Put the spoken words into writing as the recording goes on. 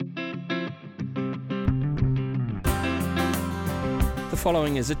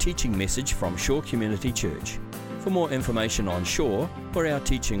following is a teaching message from Shore Community Church. For more information on Shore or our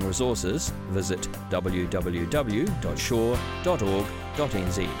teaching resources, visit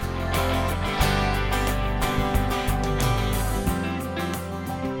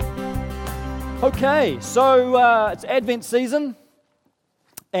www.shore.org.nz. Okay, so it's Advent season,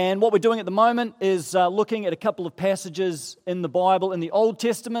 and what we're doing at the moment is looking at a couple of passages in the Bible, in the Old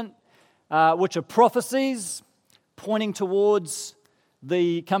Testament, which are prophecies pointing towards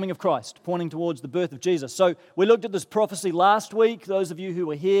the coming of Christ, pointing towards the birth of Jesus. So we looked at this prophecy last week. Those of you who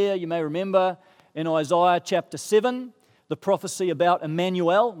were here, you may remember in Isaiah chapter 7, the prophecy about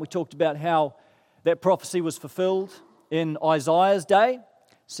Emmanuel. We talked about how that prophecy was fulfilled in Isaiah's day,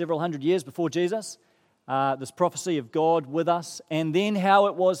 several hundred years before Jesus, this prophecy of God with us, and then how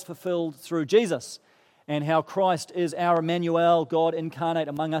it was fulfilled through Jesus, and how Christ is our Emmanuel, God incarnate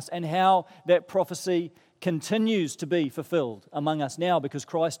among us, and how that prophecy continues to be fulfilled among us now because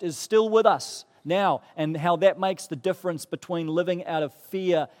Christ is still with us now, and how that makes the difference between living out of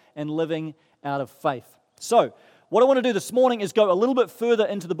fear and living out of faith. So, what I want to do this morning is go a little bit further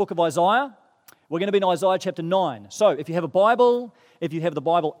into the book of Isaiah. We're going to be in Isaiah chapter 9. So, if you have a Bible, if you have the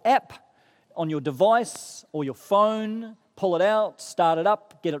Bible app on your device or your phone, pull it out, start it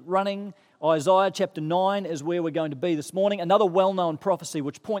up, get it running. Isaiah chapter 9 is where we're going to be this morning. Another well-known prophecy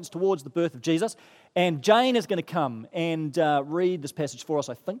which points towards the birth of Jesus. And Jane is going to come and read this passage for us,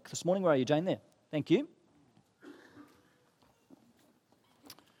 I think, this morning. Where are you, Jane? There. Thank you.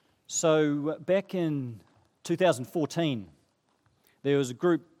 So, back in 2014, there was a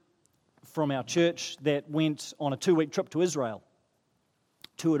group from our church that went on a 2-week trip to Israel,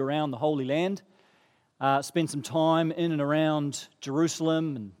 toured around the Holy Land, spent some time in and around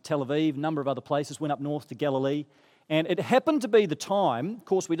Jerusalem and Tel Aviv, a number of other places, went up north to Galilee. And it happened to be the time, of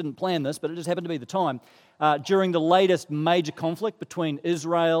course we didn't plan this, but it just happened to be the time, during the latest major conflict between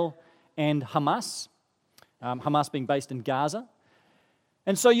Israel and Hamas, Hamas being based in Gaza.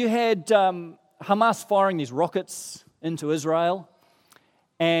 And so you had Hamas firing these rockets into Israel,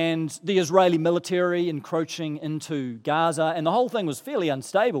 and the Israeli military encroaching into Gaza, and the whole thing was fairly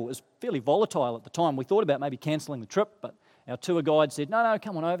unstable. It was fairly volatile at the time. We thought about maybe cancelling the trip, but our tour guide said, no,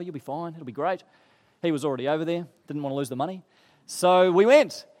 come on over, you'll be fine, it'll be great. He was already over there, didn't want to lose the money. So we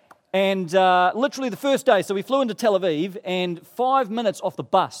went, and literally the first day, so we flew into Tel Aviv, and 5 minutes off the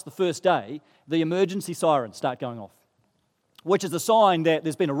bus the first day, the emergency sirens start going off, which is a sign that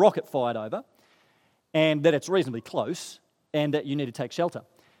there's been a rocket fired over, and that it's reasonably close, and that you need to take shelter.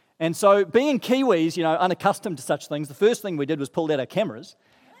 And so being Kiwis, unaccustomed to such things, the first thing we did was pulled out our cameras,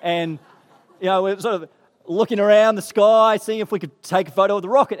 and we're sort of looking around the sky, seeing if we could take a photo of the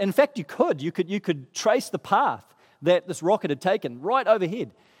rocket. In fact, you could trace the path that this rocket had taken right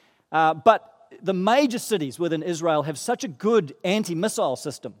overhead. But the major cities within Israel have such a good anti-missile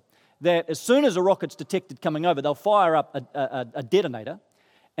system that as soon as a rocket's detected coming over, they'll fire up a detonator,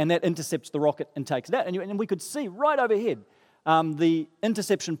 and that intercepts the rocket and takes it out. And we could see right overhead the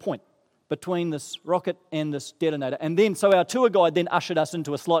interception point between this rocket and this detonator. And then, so our tour guide then ushered us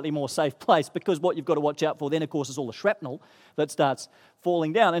into a slightly more safe place, because what you've got to watch out for then, of course, is all the shrapnel that starts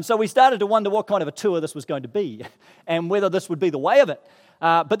falling down. And so we started to wonder what kind of a tour this was going to be and whether this would be the way of it.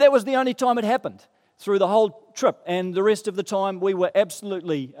 But that was the only time it happened through the whole trip. And the rest of the time, we were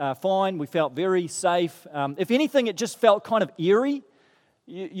absolutely fine. We felt very safe. If anything, it just felt kind of eerie.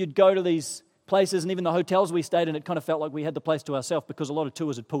 You'd go to these places, and even the hotels we stayed in, it kind of felt like we had the place to ourselves because a lot of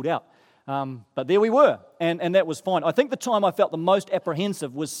tours had pulled out. But there we were, and that was fine. I think the time I felt the most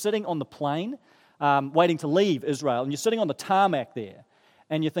apprehensive was sitting on the plane, waiting to leave Israel, and you're sitting on the tarmac there,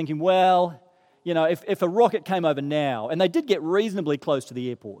 and you're thinking, well, if a rocket came over now, and they did get reasonably close to the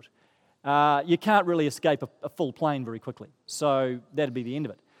airport, you can't really escape a full plane very quickly, so that'd be the end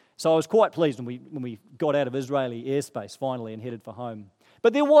of it. So I was quite pleased when we got out of Israeli airspace finally and headed for home.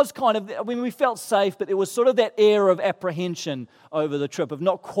 But there was we felt safe, but there was sort of that air of apprehension over the trip, of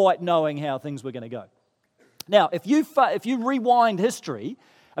not quite knowing how things were going to go. Now, if you rewind history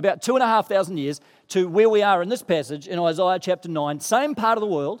about 2,500 years to where we are in this passage in Isaiah chapter 9, same part of the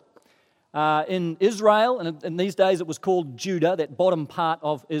world, in Israel, and in these days it was called Judah, that bottom part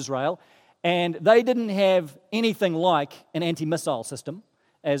of Israel, and they didn't have anything like an anti-missile system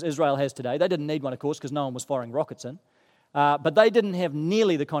as Israel has today. They didn't need one, of course, because no one was firing rockets in. But they didn't have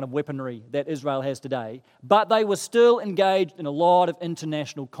nearly the kind of weaponry that Israel has today. But they were still engaged in a lot of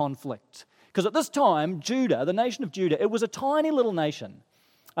international conflict. Because at this time, Judah, the nation of Judah, it was a tiny little nation,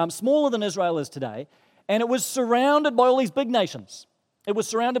 smaller than Israel is today, and it was surrounded by all these big nations. It was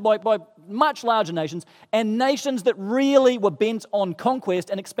surrounded by much larger nations, and nations that really were bent on conquest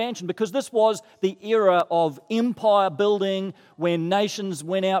and expansion, because this was the era of empire building, when nations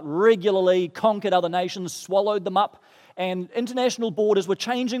went out regularly, conquered other nations, swallowed them up, and international borders were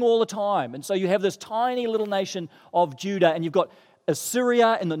changing all the time. And so you have this tiny little nation of Judah, and you've got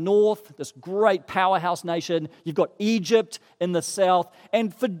Assyria in the north, this great powerhouse nation. You've got Egypt in the south.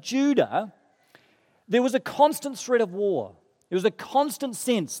 And for Judah, there was a constant threat of war. There was a constant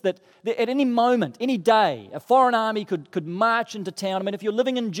sense that at any moment, any day, a foreign army could march into town. I mean, if you're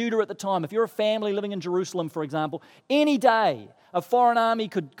living in Judah at the time, if you're a family living in Jerusalem, for example, any day a foreign army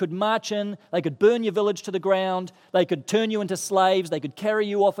could march in, they could burn your village to the ground, they could turn you into slaves, they could carry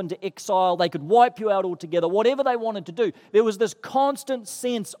you off into exile, they could wipe you out altogether, whatever they wanted to do. There was this constant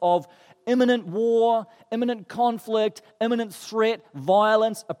sense of imminent war, imminent conflict, imminent threat,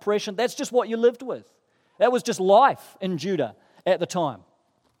 violence, oppression. That's just what you lived with. That was just life in Judah at the time.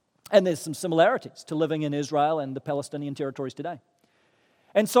 And there's some similarities to living in Israel and the Palestinian territories today.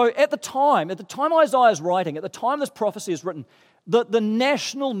 And so at the time Isaiah is writing, at the time this prophecy is written, the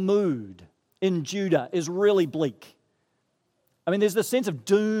national mood in Judah is really bleak. I mean, there's this sense of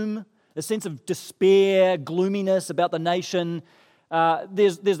doom, a sense of despair, gloominess about the nation.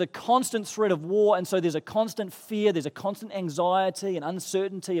 There's a constant threat of war, and so there's a constant fear, there's a constant anxiety and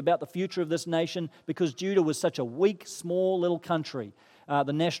uncertainty about the future of this nation, because Judah was such a weak, small little country.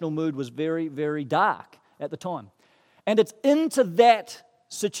 The national mood was very, very dark at the time. And it's into that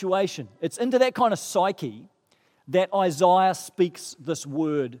situation, it's into that kind of psyche that Isaiah speaks this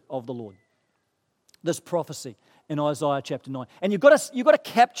word of the Lord, this prophecy in Isaiah chapter 9. And you've got to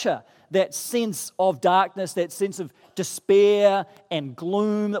capture that sense of darkness, that sense of despair and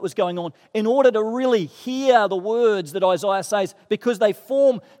gloom that was going on in order to really hear the words that Isaiah says, because they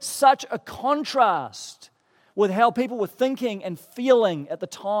form such a contrast with how people were thinking and feeling at the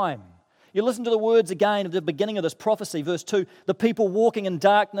time. You listen to the words again at the beginning of this prophecy, verse 2, the people walking in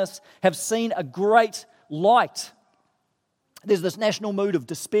darkness have seen a great light. There's this national mood of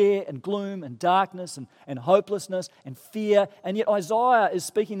despair and gloom and darkness and hopelessness and fear. And yet Isaiah is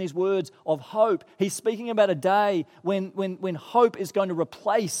speaking these words of hope. He's speaking about a day when hope is going to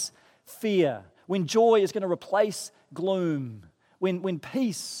replace fear, when joy is going to replace gloom, when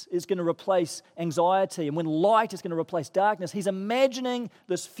peace is going to replace anxiety, and when light is going to replace darkness. He's imagining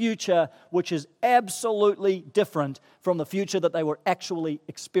this future which is absolutely different from the future that they were actually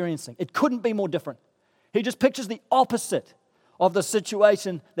experiencing. It couldn't be more different. He just pictures the opposite of the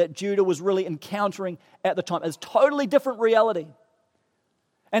situation that Judah was really encountering at the time. It's a totally different reality.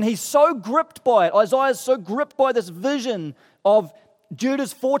 And he's so gripped by it. Isaiah's so gripped by this vision of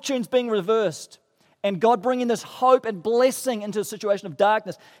Judah's fortunes being reversed and God bringing this hope and blessing into a situation of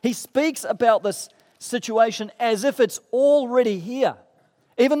darkness. He speaks about this situation as if it's already here,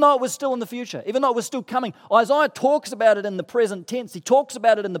 even though it was still in the future, even though it was still coming. Isaiah talks about it in the present tense. He talks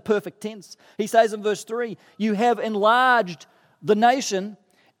about it in the perfect tense. He says in verse 3, you have enlarged the nation,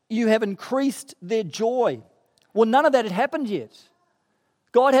 you have increased their joy. Well, none of that had happened yet.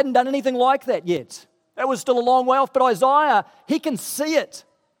 God hadn't done anything like that yet. That was still a long way off. But Isaiah, he can see it.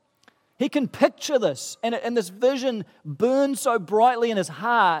 He can picture this. And this vision burns so brightly in his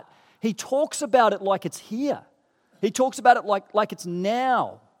heart. He talks about it like it's here. He talks about it like it's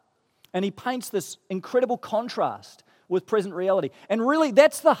now. And he paints this incredible contrast with present reality. And really,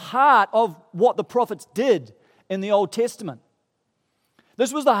 that's the heart of what the prophets did in the Old Testament.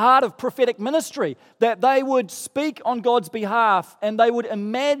 This was the heart of prophetic ministry, that they would speak on God's behalf and they would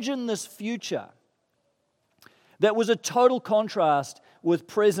imagine this future that was a total contrast with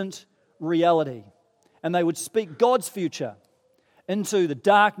present reality. And they would speak God's future into the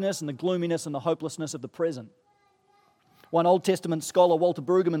darkness and the gloominess and the hopelessness of the present. One Old Testament scholar, Walter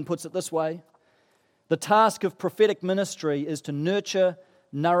Brueggemann, puts it this way: the task of prophetic ministry is to nurture,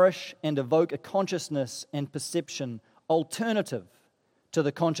 nourish, and evoke a consciousness and perception alternative to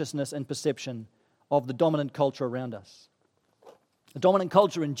the consciousness and perception of the dominant culture around us. The dominant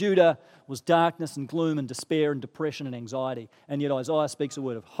culture in Judah was darkness and gloom and despair and depression and anxiety. And yet Isaiah speaks a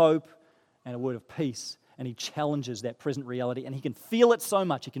word of hope and a word of peace, and he challenges that present reality, and he can feel it so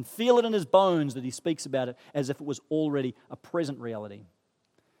much. He can feel it in his bones that he speaks about it as if it was already a present reality.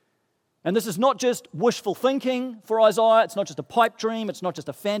 And this is not just wishful thinking for Isaiah. It's not just a pipe dream. It's not just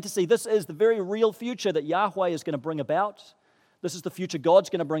a fantasy. This is the very real future that Yahweh is going to bring about. This is the future God's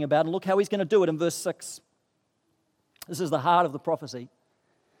going to bring about, and look how he's going to do it in verse 6. This is the heart of the prophecy.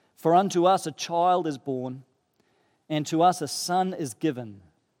 For unto us a child is born, and to us a son is given.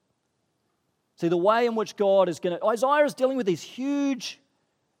 See, the way in which God is going to... Isaiah is dealing with these huge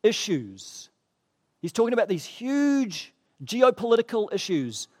issues. He's talking about these huge geopolitical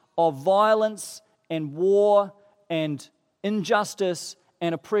issues of violence and war and injustice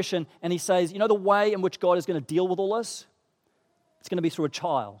and oppression. And he says, you know the way in which God is going to deal with all this? It's going to be through a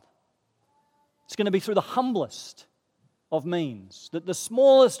child. It's going to be through the humblest of means. That the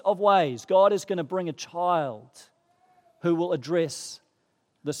smallest of ways, God is going to bring a child who will address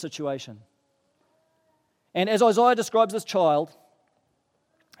the situation. And as Isaiah describes this child,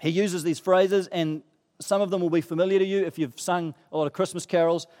 he uses these phrases, and some of them will be familiar to you if you've sung a lot of Christmas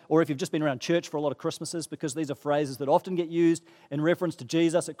carols or if you've just been around church for a lot of Christmases, because these are phrases that often get used in reference to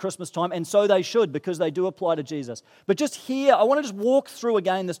Jesus at Christmas time, and so they should, because they do apply to Jesus. But just here, I want to just walk through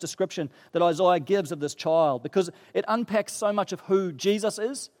again this description that Isaiah gives of this child, because it unpacks so much of who Jesus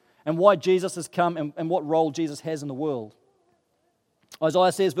is and why Jesus has come and what role Jesus has in the world.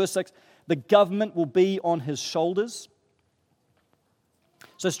 Isaiah says, verse 6, the government will be on his shoulders.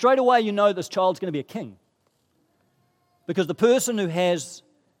 So straight away you know this child's going to be a king, because the person who has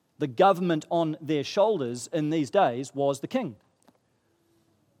the government on their shoulders in these days was the king.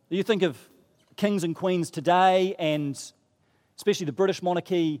 You think of kings and queens today, and especially the British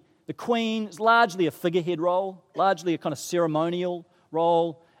monarchy, the queen is largely a figurehead role, largely a kind of ceremonial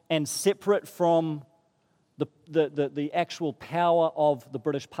role, and separate from the actual power of the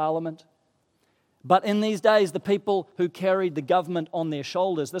British Parliament. But in these days, the people who carried the government on their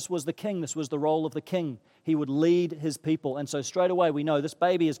shoulders, this was the king, this was the role of the king. He would lead his people. And so straight away we know this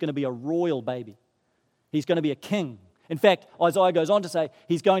baby is going to be a royal baby. He's going to be a king. In fact, Isaiah goes on to say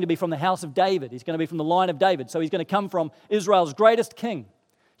he's going to be from the house of David. He's going to be from the line of David. So he's going to come from Israel's greatest king.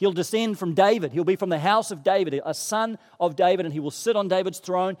 He'll descend from David. He'll be from the house of David, a son of David, and he will sit on David's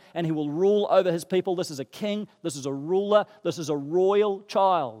throne and he will rule over his people. This is a king. This is a ruler. This is a royal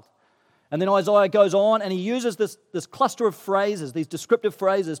child. And then Isaiah goes on and he uses this cluster of phrases, these descriptive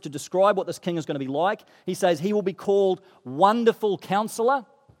phrases, to describe what this king is going to be like. He says he will be called Wonderful Counselor.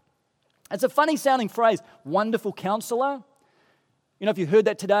 It's a funny sounding phrase, Wonderful Counselor. You know, if you heard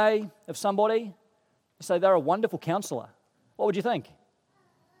that today of somebody, you say they're a wonderful counselor. What would you think?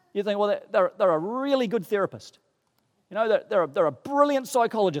 You think, well, they're a really good therapist. You know, they're a brilliant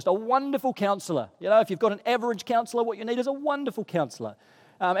psychologist, a wonderful counselor. You know, if you've got an average counselor, what you need is a wonderful counselor.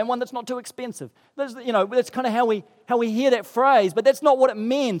 And one that's not too expensive. That's kind of how we hear that phrase, but that's not what it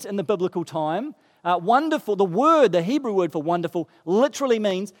meant in the biblical time. Wonderful, the Hebrew word for wonderful, literally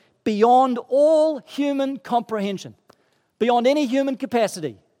means beyond all human comprehension, beyond any human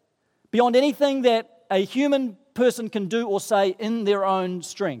capacity, beyond anything that a human person can do or say in their own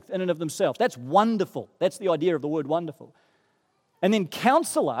strength, in and of themselves. That's wonderful. That's the idea of the word wonderful. And then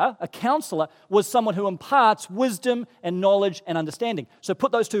a counselor was someone who imparts wisdom and knowledge and understanding. So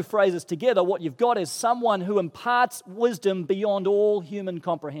put those two phrases together, what you've got is someone who imparts wisdom beyond all human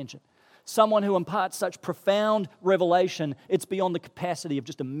comprehension. Someone who imparts such profound revelation, it's beyond the capacity of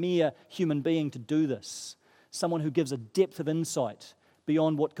just a mere human being to do this. Someone who gives a depth of insight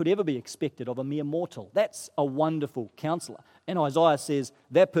beyond what could ever be expected of a mere mortal. That's a wonderful counselor. And Isaiah says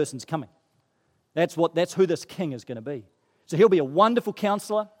that person's coming. That's who this king is going to be. So he'll be a wonderful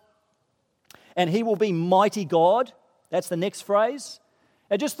counselor, and he will be mighty God. That's the next phrase.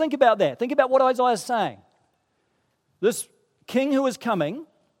 And just think about that. Think about what Isaiah is saying. This king who is coming,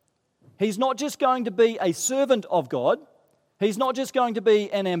 he's not just going to be a servant of God. He's not just going to be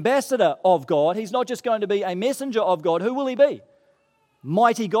an ambassador of God. He's not just going to be a messenger of God. Who will he be?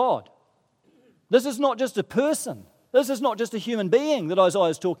 Mighty God. This is not just a person. This is not just a human being that Isaiah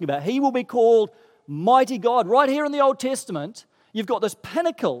is talking about. He will be called Mighty God. Right here in the Old Testament, you've got this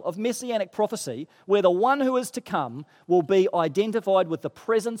pinnacle of messianic prophecy where the one who is to come will be identified with the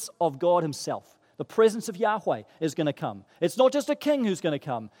presence of God himself. The presence of Yahweh is going to come. It's not just a king who's going to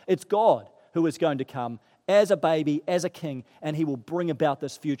come. It's God who is going to come as a baby, as a king, and he will bring about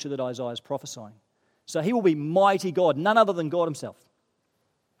this future that Isaiah is prophesying. So he will be mighty God, none other than God himself.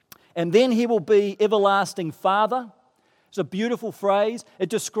 And then he will be everlasting Father. It's a beautiful phrase. It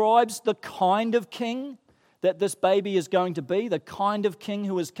describes the kind of king that this baby is going to be, the kind of king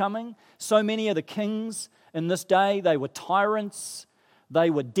who is coming. So many of the kings in this day, they were tyrants, they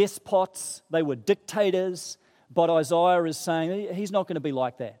were despots, they were dictators. But Isaiah is saying he's not going to be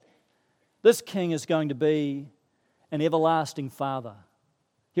like that. This king is going to be an everlasting Father.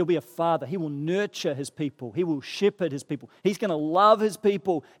 He'll be a father. He will nurture his people. He will shepherd his people. He's going to love his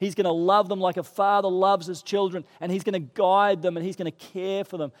people. He's going to love them like a father loves his children. And he's going to guide them, and he's going to care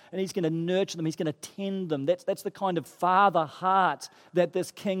for them, and he's going to nurture them. He's going to tend them. That's the kind of father heart that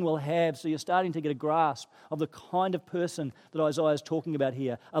this king will have. So you're starting to get a grasp of the kind of person that Isaiah is talking about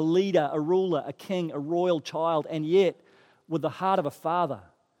here. A leader, a ruler, a king, a royal child, and yet with the heart of a father,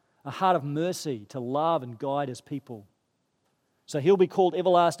 a heart of mercy to love and guide his people. So he'll be called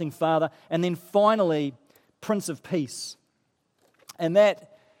Everlasting Father. And then finally, Prince of Peace. And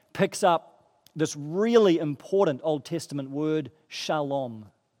that picks up this really important Old Testament word, shalom.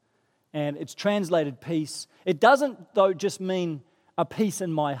 And it's translated peace. It doesn't, though, just mean a peace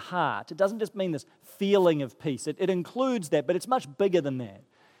in my heart. It doesn't just mean this feeling of peace. It includes that, but it's much bigger than that.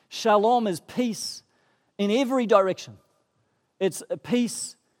 Shalom is peace in every direction. It's a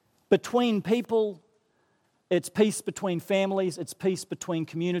peace between people. It's peace between families. It's peace between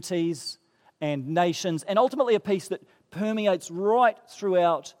communities and nations. And ultimately a peace that permeates right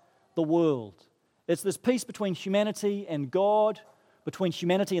throughout the world. It's this peace between humanity and God, between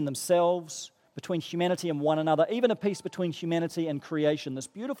humanity and themselves, between humanity and one another, even a peace between humanity and creation. This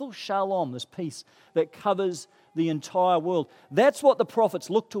beautiful shalom, this peace that covers the entire world. That's what the prophets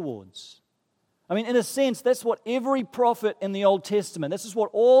look towards. I mean, in a sense, that's what every prophet in the Old Testament, this is what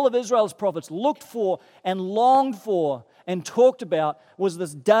all of Israel's prophets looked for and longed for and talked about, was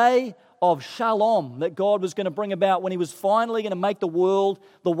this day of shalom that God was going to bring about when He was finally going to make the world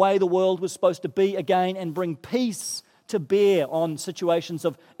the way the world was supposed to be again and bring peace to bear on situations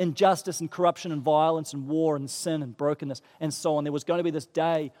of injustice and corruption and violence and war and sin and brokenness and so on. There was going to be this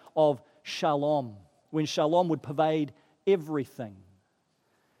day of shalom, when shalom would pervade everything.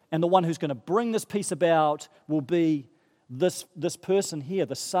 And the one who's going to bring this peace about will be this person here,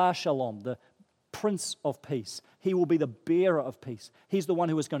 the Sar Shalom, the Prince of Peace. He will be the bearer of peace. He's the one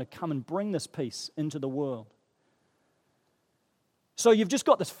who is going to come and bring this peace into the world. So you've just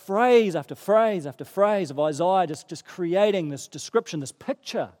got this phrase after phrase after phrase of Isaiah just creating this description, this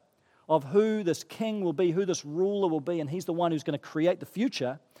picture of who this king will be, who this ruler will be, and he's the one who's going to create the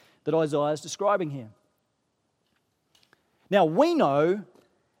future that Isaiah is describing here. Now we know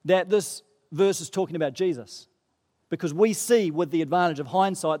that this verse is talking about Jesus, because we see with the advantage of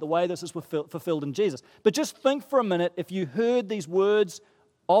hindsight the way this is fulfilled in Jesus. But just think for a minute, if you heard these words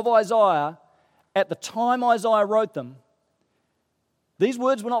of Isaiah at the time Isaiah wrote them, these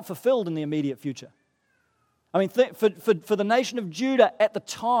words were not fulfilled in the immediate future. I mean, for the nation of Judah at the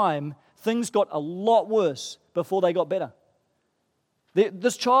time, things got a lot worse before they got better.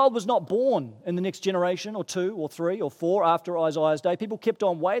 This child was not born in the next generation or 2 or 3 or 4 after Isaiah's day. People kept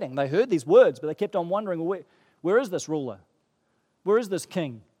on waiting. They heard these words, but they kept on wondering, well, where is this ruler? Where is this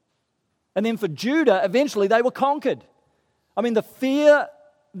king? And then for Judah, eventually they were conquered. I mean, the fear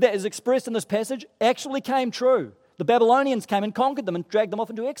that is expressed in this passage actually came true. The Babylonians came and conquered them and dragged them off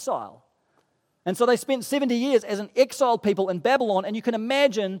into exile. And so they spent 70 years as an exiled people in Babylon, and you can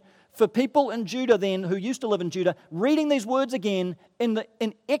imagine for people in Judah then, who used to live in Judah, reading these words again in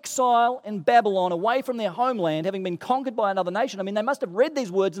exile in Babylon, away from their homeland, having been conquered by another nation. I mean, they must have read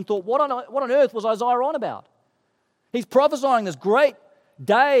these words and thought, what on earth was Isaiah on about? He's prophesying this great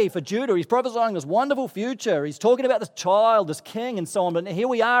day for Judah. He's prophesying this wonderful future. He's talking about this child, this king, and so on. But here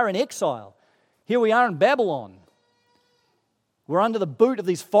we are in exile. Here we are in Babylon. We're under the boot of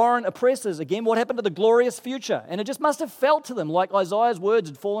these foreign oppressors. Again, what happened to the glorious future? And it just must have felt to them like Isaiah's words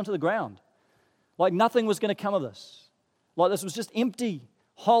had fallen to the ground. Like nothing was going to come of this. Like this was just empty,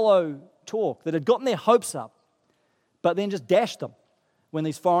 hollow talk that had gotten their hopes up, but then just dashed them when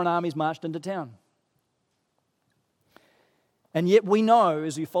these foreign armies marched into town. And yet we know,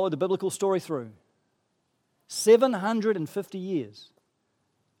 as we follow the biblical story through, 750 years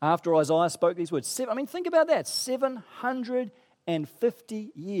after Isaiah spoke these words. Think about that.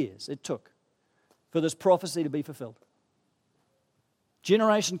 750 years it took for this prophecy to be fulfilled.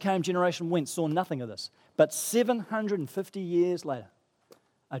 Generation came, generation went, saw nothing of this. But 750 years later,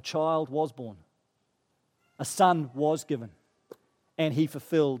 a child was born. A son was given. And he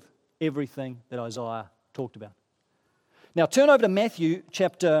fulfilled everything that Isaiah talked about. Now turn over to Matthew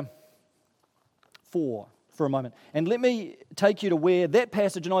chapter 4 for a moment. And let me take you to where that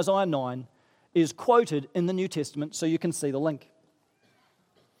passage in Isaiah 9 is quoted in the New Testament so you can see the link.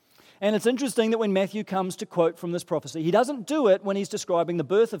 And it's interesting that when Matthew comes to quote from this prophecy, he doesn't do it when he's describing the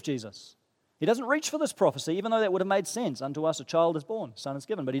birth of Jesus. He doesn't reach for this prophecy, even though that would have made sense. Unto us a child is born, a son is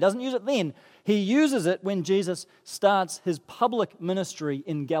given. But he doesn't use it then. He uses it when Jesus starts his public ministry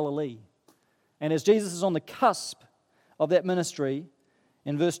in Galilee. And as Jesus is on the cusp of that ministry,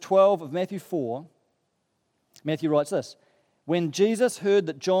 in verse 12 of Matthew 4, Matthew writes this: When Jesus heard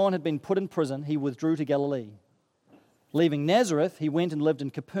that John had been put in prison, he withdrew to Galilee. Leaving Nazareth, he went and lived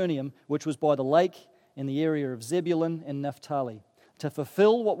in Capernaum, which was by the lake in the area of Zebulun and Naphtali, to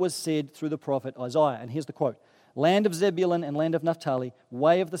fulfill what was said through the prophet Isaiah. And here's the quote: Land of Zebulun and land of Naphtali,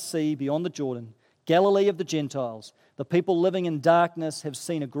 way of the sea beyond the Jordan, Galilee of the Gentiles, the people living in darkness have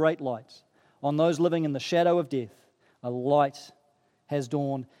seen a great light. On those living in the shadow of death, a light has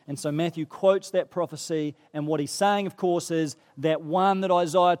dawned. And so Matthew quotes that prophecy, and what he's saying, of course, is that one that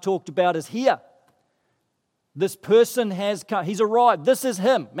Isaiah talked about is here. This person has come. He's arrived. This is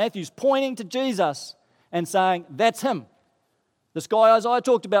him. Matthew's pointing to Jesus and saying, that's him. This guy Isaiah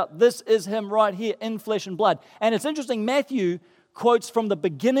talked about, this is him right here in flesh and blood. And it's interesting, Matthew quotes from the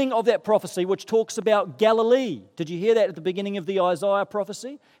beginning of that prophecy, which talks about Galilee. Did you hear that at the beginning of the Isaiah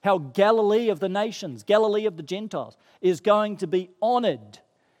prophecy? How Galilee of the nations, Galilee of the Gentiles, is going to be honored.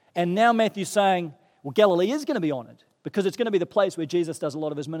 And now Matthew's saying, well, Galilee is going to be honored because it's going to be the place where Jesus does a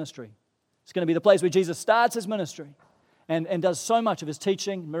lot of his ministry. It's going to be the place where Jesus starts his ministry and does so much of his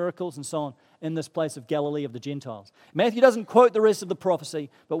teaching, miracles, and so on in this place of Galilee of the Gentiles. Matthew doesn't quote the rest of the prophecy,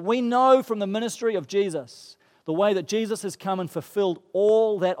 but we know from the ministry of Jesus the way that Jesus has come and fulfilled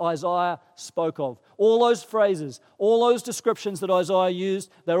all that Isaiah spoke of. All those phrases, all those descriptions that Isaiah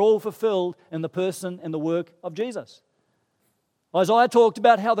used, they're all fulfilled in the person and the work of Jesus. Isaiah talked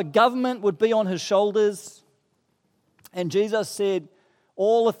about how the government would be on his shoulders, and Jesus said,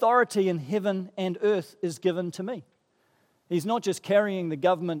 all authority in heaven and earth is given to me. He's not just carrying the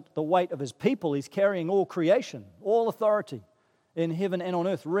government, the weight of his people, he's carrying all creation. All authority in heaven and on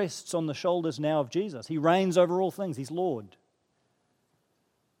earth rests on the shoulders now of Jesus. He reigns over all things. He's Lord.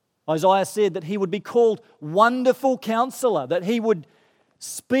 Isaiah said that he would be called Wonderful Counselor, that he would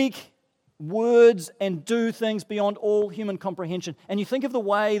speak words and do things beyond all human comprehension. And you think of the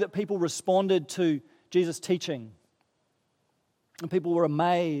way that people responded to Jesus' teaching. And people were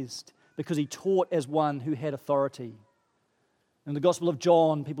amazed because he taught as one who had authority. In the Gospel of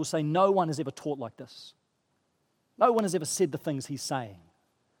John, people say, no one has ever taught like this. No one has ever said the things he's saying.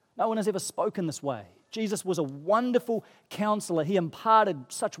 No one has ever spoken this way. Jesus was a wonderful counselor. He imparted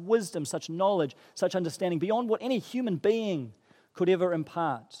such wisdom, such knowledge, such understanding beyond what any human being could ever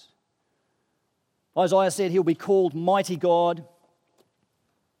impart. Isaiah said he'll be called Mighty God.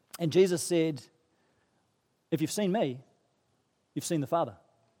 And Jesus said, if you've seen me, you've seen the Father.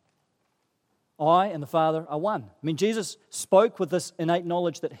 I and the Father are one. I mean, Jesus spoke with this innate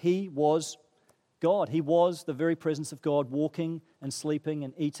knowledge that he was God. He was the very presence of God, walking and sleeping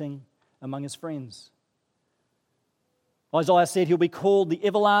and eating among his friends. Isaiah said he'll be called the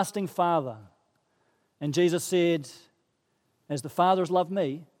Everlasting Father. And Jesus said, as the Father has loved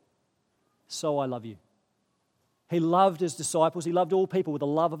me, so I love you. He loved his disciples. He loved all people with the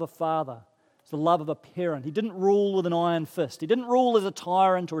love of a father. It's the love of a parent. He didn't rule with an iron fist. He didn't rule as a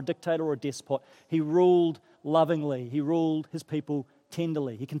tyrant or a dictator or a despot. He ruled lovingly. He ruled his people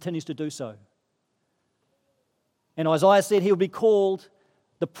tenderly. He continues to do so. And Isaiah said he would be called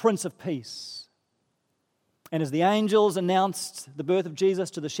the Prince of Peace. And as the angels announced the birth of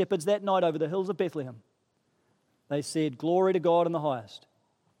Jesus to the shepherds that night over the hills of Bethlehem, they said, glory to God in the highest,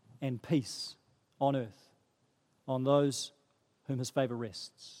 and peace on earth, on those whom his favor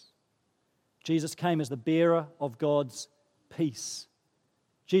rests. Jesus came as the bearer of God's peace.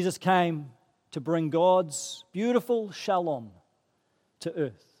 Jesus came to bring God's beautiful shalom to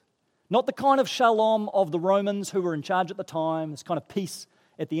earth. Not the kind of shalom of the Romans who were in charge at the time, this kind of peace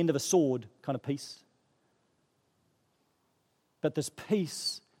at the end of a sword kind of peace. But this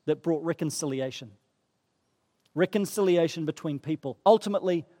peace that brought reconciliation. Reconciliation between people.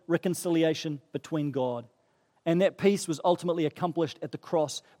 Ultimately, reconciliation between God. And that peace was ultimately accomplished at the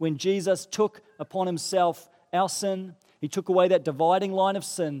cross when Jesus took upon himself our sin. He took away that dividing line of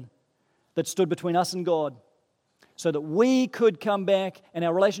sin that stood between us and God so that we could come back and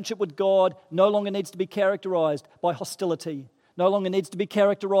our relationship with God no longer needs to be characterized by hostility, no longer needs to be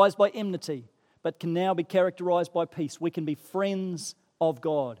characterized by enmity, but can now be characterized by peace. We can be friends of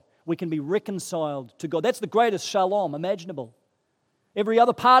God. We can be reconciled to God. That's the greatest shalom imaginable. Every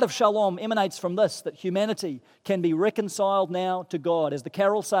other part of shalom emanates from this, that humanity can be reconciled now to God. As the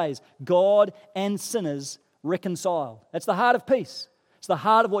carol says, God and sinners reconciled. That's the heart of peace. It's the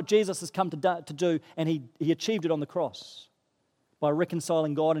heart of what Jesus has come to do, and he achieved it on the cross by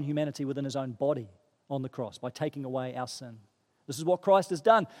reconciling God and humanity within his own body on the cross, by taking away our sin. This is what Christ has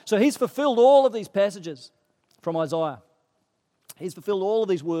done. So he's fulfilled all of these passages from Isaiah. He's fulfilled all of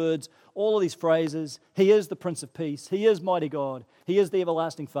these words, all of these phrases. He is the Prince of Peace. He is Mighty God. He is the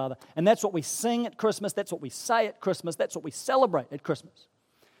Everlasting Father. And that's what we sing at Christmas. That's what we say at Christmas. That's what we celebrate at Christmas.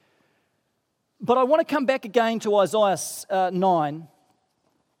 But I want to come back again to Isaiah 9,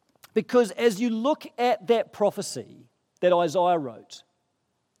 because as you look at that prophecy that Isaiah wrote,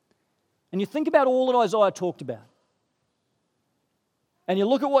 and you think about all that Isaiah talked about, and you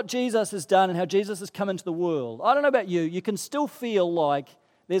look at what Jesus has done and how Jesus has come into the world, I don't know about you, you can still feel like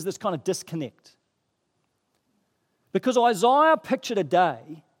there's this kind of disconnect. Because Isaiah pictured a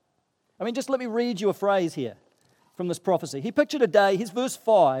day, just let me read you a phrase here. from this prophecy. He pictured a day, here's verse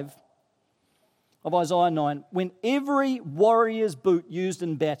 5 of Isaiah 9, when every warrior's boot used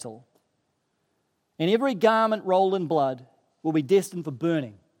in battle and every garment rolled in blood will be destined for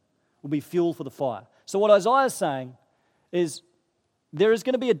burning, will be fuel for the fire. So what Isaiah is saying is there is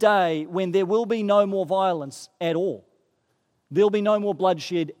going to be a day when there will be no more violence at all. There will be no more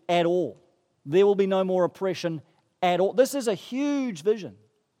bloodshed at all. There will be no more oppression at all. This is a huge vision.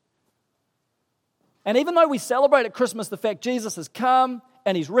 And even though we celebrate at Christmas the fact Jesus has come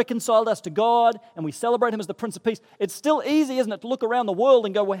and He's reconciled us to God and we celebrate Him as the Prince of Peace, it's still easy, isn't it, to look around the world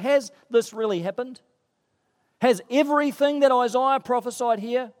and go, well, has this really happened? Has everything that Isaiah prophesied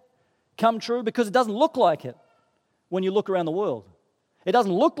here come true? Because it doesn't look like it when you look around the world. It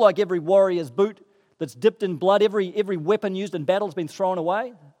doesn't look like every warrior's boot that's dipped in blood, every weapon used in battle has been thrown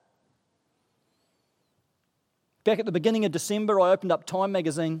away. Back at the beginning of December, I opened up Time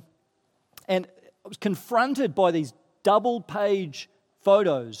magazine and I was confronted by these double-page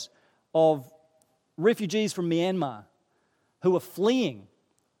photos of refugees from Myanmar who are fleeing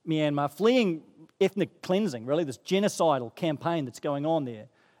Myanmar, fleeing ethnic cleansing, really, this genocidal campaign that's going on there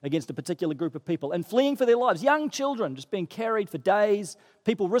against a particular group of people, and fleeing for their lives. Young children just being carried for days,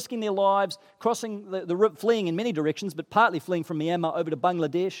 people risking their lives, crossing fleeing in many directions, but partly fleeing from Myanmar over to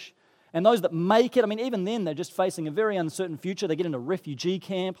Bangladesh. And those that make it, I mean, even then, they're just facing a very uncertain future. They get in a refugee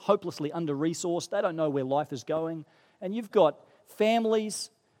camp, hopelessly under-resourced. They don't know where life is going. And you've got families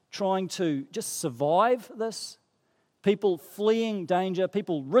trying to just survive this, people fleeing danger,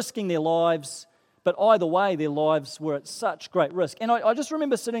 people risking their lives. But either way, their lives were at such great risk. And I just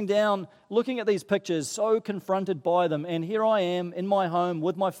remember sitting down, looking at these pictures, so confronted by them. And here I am in my home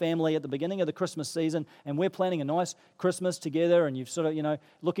with my family at the beginning of the Christmas season, and we're planning a nice Christmas together, and you've sort of,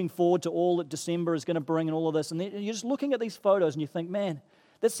 looking forward to all that December is going to bring and all of this. And you're just looking at these photos and you think, man,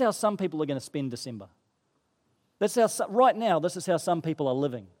 that's how some people are going to spend December. That's how, right now, this is how some people are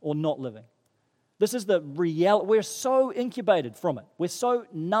living or not living. This is the reality. We're so incubated from it. We're so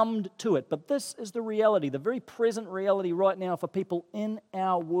numbed to it. But this is the reality, the very present reality right now for people in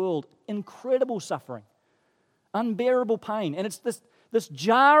our world. Incredible suffering, unbearable pain. And it's this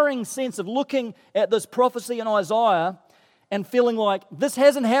jarring sense of looking at this prophecy in Isaiah and feeling like this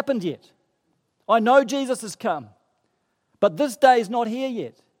hasn't happened yet. I know Jesus has come, but this day is not here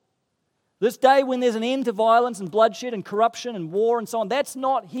yet. This day when there's an end to violence and bloodshed and corruption and war and so on, that's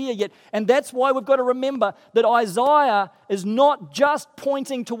not here yet. And that's why we've got to remember that Isaiah is not just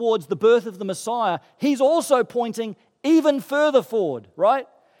pointing towards the birth of the Messiah. He's also pointing even further forward, right?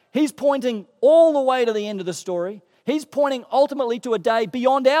 He's pointing all the way to the end of the story. He's pointing ultimately to a day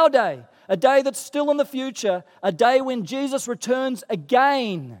beyond our day, a day that's still in the future, a day when Jesus returns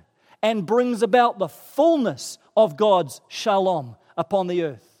again and brings about the fullness of God's shalom upon the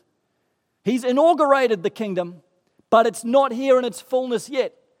earth. He's inaugurated the kingdom, but it's not here in its fullness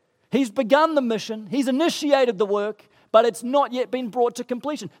yet. He's begun the mission, He's initiated the work, but it's not yet been brought to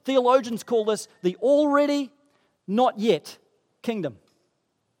completion. Theologians call this the already, not yet kingdom.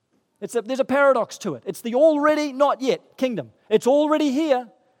 There's a paradox to it. It's the already, not yet kingdom. It's already here.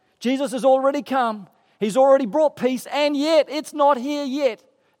 Jesus has already come. He's already brought peace, and yet it's not here yet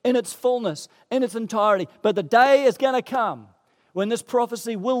in its fullness, in its entirety. But the day is going to come when this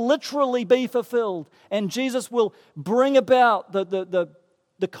prophecy will literally be fulfilled and Jesus will bring about the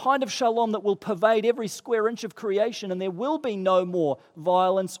kind of shalom that will pervade every square inch of creation, and there will be no more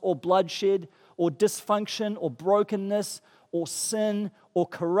violence or bloodshed or dysfunction or brokenness or sin or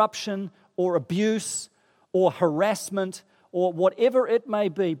corruption or abuse or harassment or whatever it may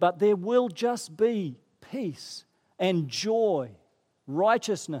be, but there will just be peace and joy,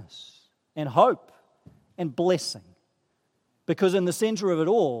 righteousness and hope and blessing. Because in the center of it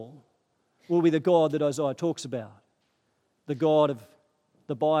all will be the God that Isaiah talks about, the God of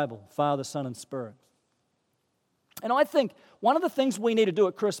the Bible, Father, Son, and Spirit. And I think one of the things we need to do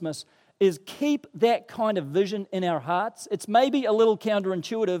at Christmas is keep that kind of vision in our hearts. It's maybe a little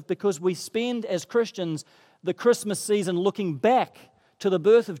counterintuitive because we spend as Christians the Christmas season looking back to the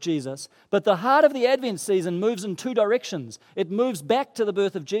birth of Jesus, but the heart of the Advent season moves in two directions. It moves back to the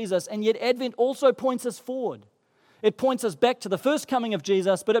birth of Jesus, and yet Advent also points us forward. It points us back to the first coming of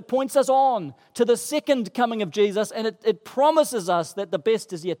Jesus, but it points us on to the second coming of Jesus, and it promises us that the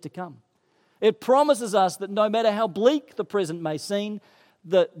best is yet to come. It promises us that no matter how bleak the present may seem,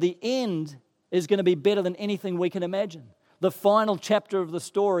 the end is going to be better than anything we can imagine. The final chapter of the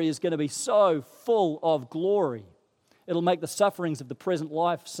story is going to be so full of glory. It'll make the sufferings of the present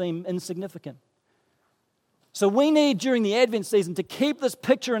life seem insignificant. So we need, during the Advent season, to keep this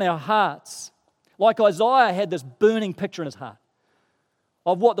picture in our hearts. Like Isaiah had this burning picture in his heart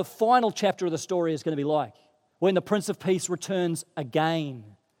of what the final chapter of the story is going to be like. when the Prince of Peace returns again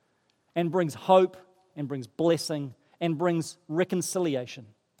and brings hope and brings blessing and brings reconciliation.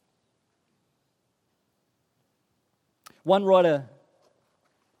 One writer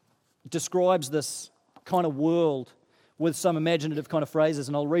describes this kind of world with some imaginative kind of phrases,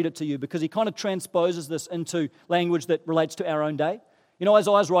 and I'll read it to you because he kind of transposes this into language that relates to our own day. You know,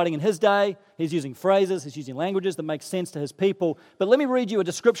 Isaiah's writing in his day, he's using phrases, he's using languages that make sense to his people. But let me read you a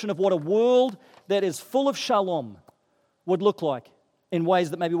description of what a world that is full of shalom would look like in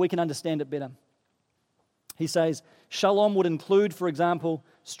ways that maybe we can understand it better. He says, shalom would include, for example,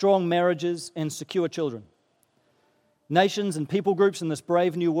 strong marriages and secure children. Nations and people groups in this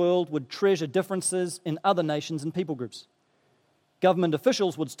brave new world would treasure differences in other nations and people groups. Government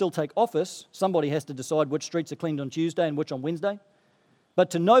officials would still take office. Somebody has to decide which streets are cleaned on Tuesday and which on Wednesday.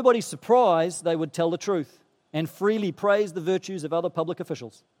 But to nobody's surprise, they would tell the truth and freely praise the virtues of other public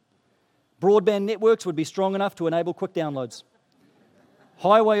officials. Broadband networks would be strong enough to enable quick downloads.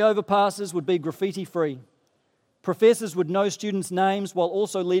 Highway overpasses would be graffiti-free. Professors would know students' names while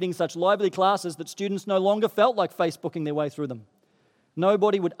also leading such lively classes that students no longer felt like Facebooking their way through them.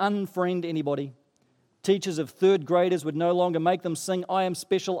 Nobody would unfriend anybody. Teachers of third graders would no longer make them sing, I am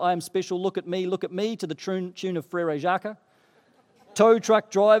special, look at me, to the tune of Frere Jacques. Tow truck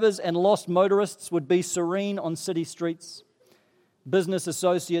drivers and lost motorists would be serene on city streets. Business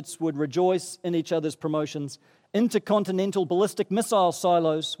associates would rejoice in each other's promotions. Intercontinental ballistic missile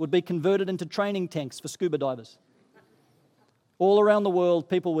silos would be converted into training tanks for scuba divers. All around the world,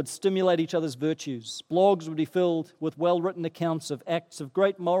 people would stimulate each other's virtues. Blogs would be filled with well-written accounts of acts of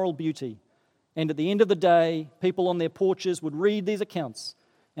great moral beauty. And at the end of the day, people on their porches would read these accounts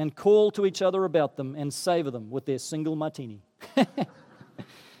and call to each other about them and savor them with their single martini.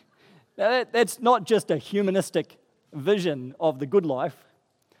 Now, that's not just a humanistic vision of the good life.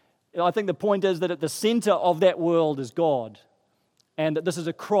 I think the point is that at the center of that world is God, and that this is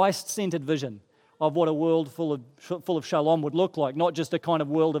a Christ-centered vision of what a world full of shalom would look like, not just a kind of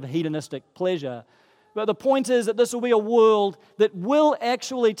world of hedonistic pleasure. But the point is that this will be a world that will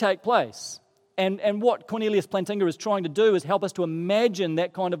actually take place. And what Cornelius Plantinga is trying to do is help us to imagine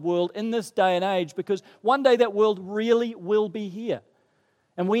that kind of world in this day and age, because one day that world really will be here.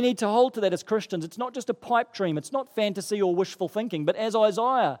 And we need to hold to that as Christians. It's not just a pipe dream, it's not fantasy or wishful thinking, but as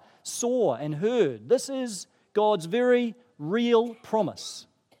Isaiah saw and heard, this is God's very real promise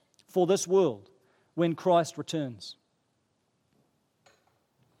for this world when Christ returns.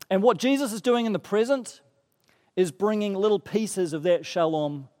 And what Jesus is doing in the present is bringing little pieces of that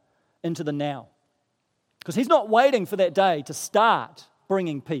shalom into the now. Because he's not waiting for that day to start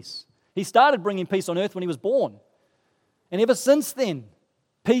bringing peace. He started bringing peace on earth when he was born. And ever since then,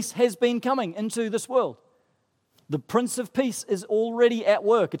 peace has been coming into this world. The Prince of Peace is already at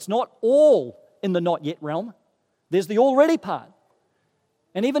work. It's not all in the not yet realm. There's the already part.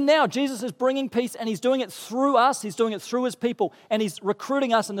 And even now, Jesus is bringing peace, and he's doing it through us. He's doing it through his people, and he's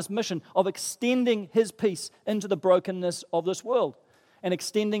recruiting us in this mission of extending his peace into the brokenness of this world, and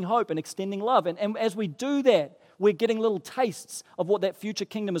extending hope and extending love. And as we do that, we're getting little tastes of what that future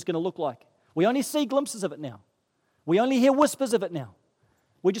kingdom is going to look like. We only see glimpses of it now. We only hear whispers of it now.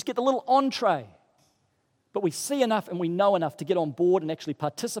 We just get the little entree. But we see enough and we know enough to get on board and actually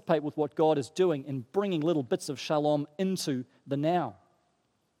participate with what God is doing in bringing little bits of shalom into the now.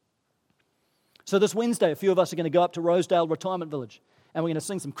 So this Wednesday, a few of us are going to go up to Rosedale Retirement Village, and we're going to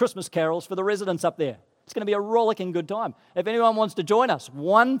sing some Christmas carols for the residents up there. It's going to be a rollicking good time. If anyone wants to join us,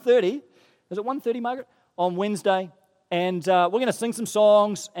 1:30, is it 1:30, Margaret? On Wednesday, and we're going to sing some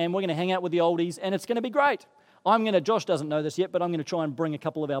songs, and we're going to hang out with the oldies, and it's going to be great. Josh doesn't know this yet, but I'm going to try and bring a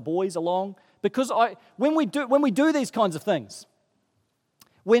couple of our boys along, because when we do these kinds of things,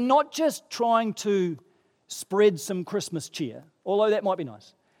 we're not just trying to spread some Christmas cheer, although that might be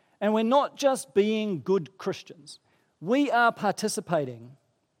nice. And we're not just being good Christians. We are participating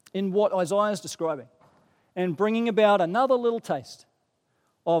in what Isaiah is describing and bringing about another little taste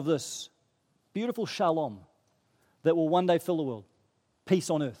of this beautiful shalom that will one day fill the world, peace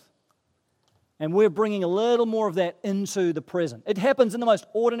on earth. And we're bringing a little more of that into the present. It happens in the most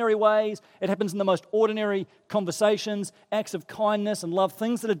ordinary ways. It happens in the most ordinary conversations, acts of kindness and love,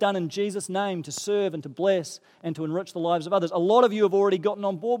 things that are done in Jesus' name to serve and to bless and to enrich the lives of others. A lot of you have already gotten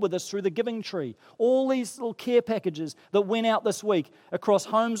on board with this through the Giving Tree. All these little care packages that went out this week across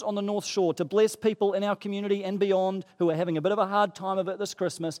homes on the North Shore to bless people in our community and beyond who are having a bit of a hard time of it this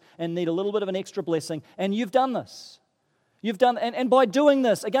Christmas and need a little bit of an extra blessing. And you've done this. And by doing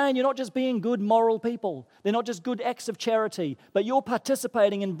this, again, you're not just being good moral people. They're not just good acts of charity, but you're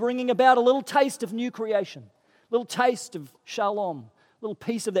participating in bringing about a little taste of new creation, a little taste of shalom, little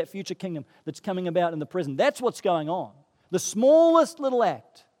piece of that future kingdom that's coming about in the present. That's what's going on. The smallest little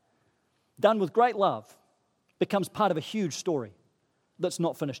act, done with great love, becomes part of a huge story that's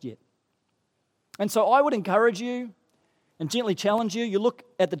not finished yet. And so I would encourage you and gently challenge you. You look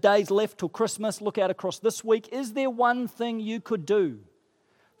at the days left till Christmas, look out across this week. Is there one thing you could do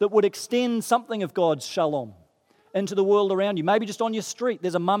that would extend something of God's shalom into the world around you? Maybe just on your street.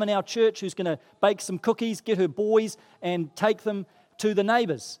 There's a mum in our church who's going to bake some cookies, get her boys and take them to the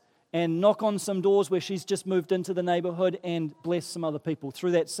neighbours and knock on some doors where she's just moved into the neighbourhood and bless some other people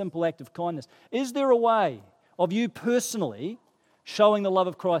through that simple act of kindness. Is there a way of you personally showing the love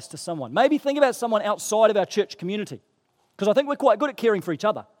of Christ to someone? Maybe think about someone outside of our church community, because I think we're quite good at caring for each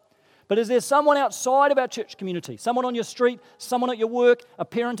other. But is there someone outside of our church community, someone on your street, someone at your work, a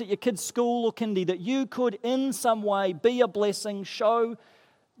parent at your kid's school or kindy, that you could in some way be a blessing, show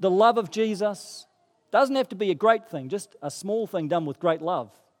the love of Jesus? Doesn't have to be a great thing, just a small thing done with great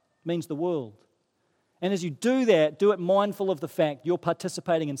love means the world. And as you do that, do it mindful of the fact you're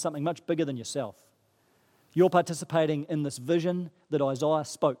participating in something much bigger than yourself. You're participating in this vision that Isaiah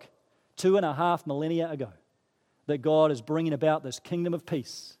spoke 2.5 millennia ago, that God is bringing about this kingdom of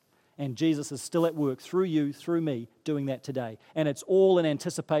peace, and Jesus is still at work through you, through me, doing that today. And it's all in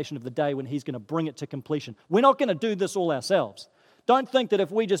anticipation of the day when He's going to bring it to completion. We're not going to do this all ourselves. Don't think that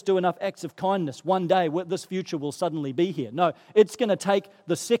if we just do enough acts of kindness, one day this future will suddenly be here. No, it's going to take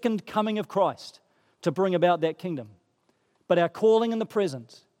the second coming of Christ to bring about that kingdom. But our calling in the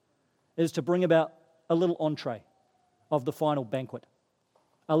present is to bring about a little entree of the final banquet,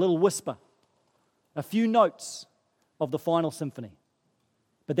 a little whisper, a few notes of the final symphony.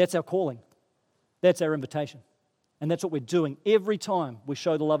 But that's our calling. That's our invitation. And that's what we're doing every time we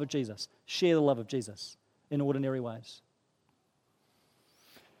show the love of Jesus, share the love of Jesus in ordinary ways.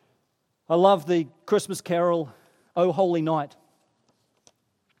 I love the Christmas carol, O Holy Night.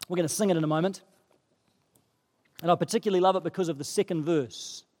 We're going to sing it in a moment. And I particularly love it because of the second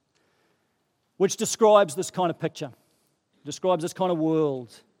verse, which describes this kind of picture, describes this kind of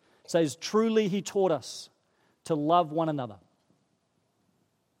world. It says, truly He taught us to love one another.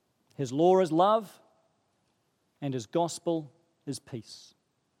 His law is love, and His gospel is peace.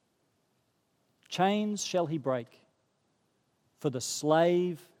 Chains shall He break, for the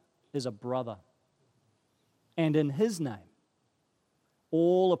slave is a brother, and in His name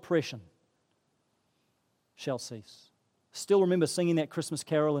all oppression shall cease. Still remember singing that Christmas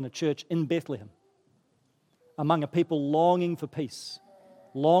carol in a church in Bethlehem, among a people longing for peace,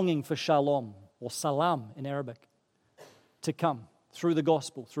 longing for shalom, or salam in Arabic, to come through the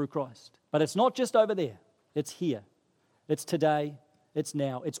gospel, through Christ. But it's not just over there, it's here. It's today, it's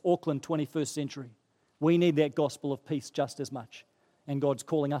now, it's Auckland 21st century. We need that gospel of peace just as much. And God's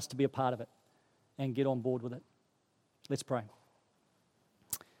calling us to be a part of it and get on board with it. Let's pray.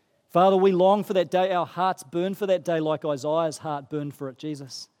 Father, we long for that day. Our hearts burn for that day like Isaiah's heart burned for it,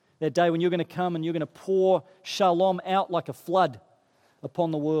 Jesus. That day when you're going to come and you're going to pour shalom out like a flood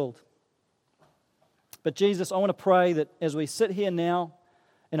upon the world. But Jesus, I want to pray that as we sit here now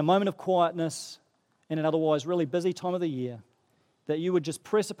in a moment of quietness in an otherwise really busy time of the year, that you would just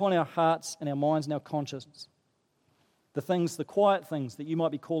press upon our hearts and our minds and our conscience the quiet things that you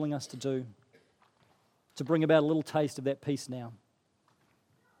might be calling us to do to bring about a little taste of that peace now.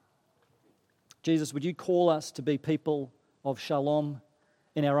 Jesus, would you call us to be people of shalom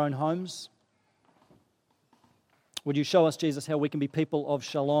in our own homes? Would you show us, Jesus, how we can be people of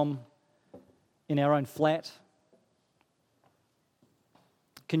shalom in our own flat?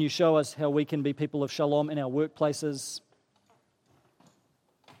 Can you show us how we can be people of shalom in our workplaces,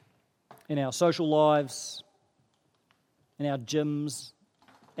 in our social lives, in our gyms,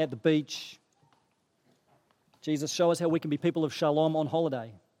 at the beach? Jesus, show us how we can be people of shalom on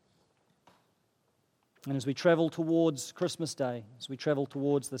holiday. And as we travel towards Christmas Day, as we travel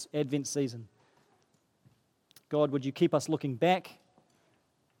towards this Advent season, God, would you keep us looking back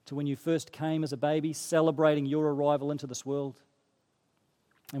to when you first came as a baby, celebrating your arrival into this world?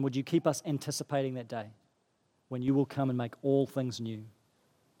 And would you keep us anticipating that day when you will come and make all things new?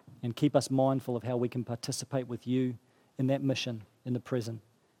 And keep us mindful of how we can participate with you in that mission in the present,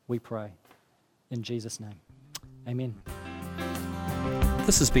 we pray. In Jesus' name, amen.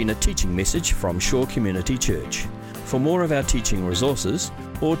 This has been a teaching message from Shore Community Church. For more of our teaching resources,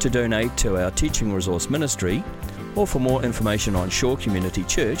 or to donate to our teaching resource ministry, or for more information on Shore Community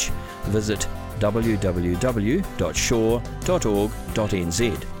Church, visit www.shore.org.nz.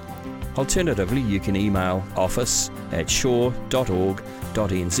 Alternatively, you can email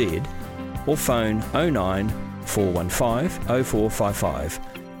office@shore.org.nz or phone 09 415 0455.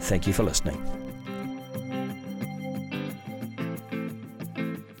 Thank you for listening.